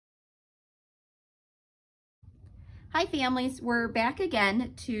Hi families, we're back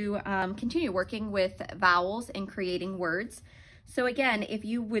again to continue working with vowels and creating words. So again, if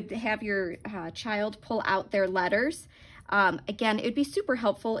you would have your child pull out their letters, again, it'd be super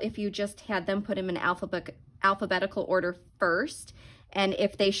helpful if you just had them put them in alphabetical order first. And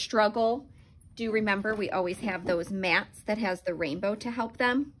if they struggle, do remember we always have those mats that has the rainbow to help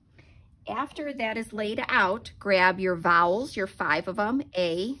them. After that is laid out, grab your vowels, your 5 of them,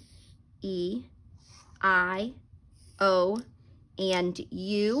 A, E, I, O, and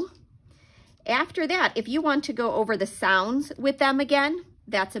U. After that, if you want to go over the sounds with them again,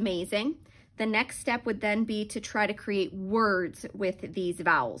 that's amazing. The next step would then be to try to create words with these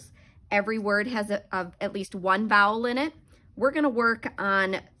vowels. Every word has at least one vowel in it. We're going to work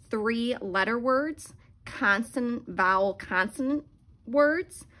on 3 letter words, consonant, vowel, consonant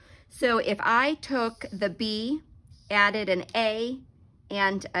words. So if I took the B, added an A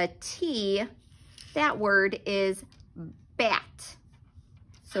and a T, that word is bat.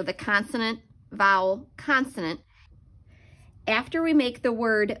 So the consonant, vowel, consonant. After we make the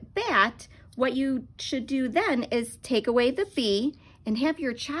word bat, what you should do then is take away the B and have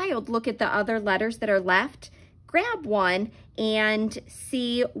your child look at the other letters that are left, grab one and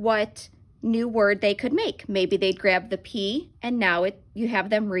see what new word they could make. Maybe they'd grab the P and now you have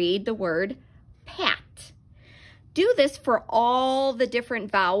them read the word pat. Do this for all the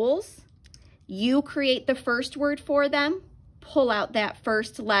different vowels. You create the first word for them, pull out that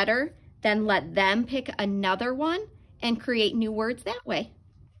first letter, then let them pick another one and create new words that way.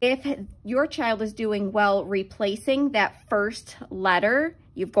 If your child is doing well replacing that first letter,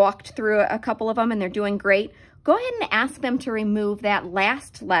 you've walked through a couple of them and they're doing great, go ahead and ask them to remove that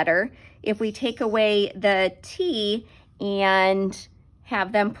last letter. If we take away the T and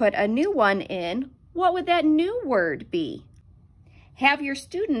have them put a new one in, what would that new word be? Have your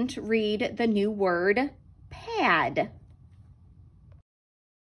student read the new word pad.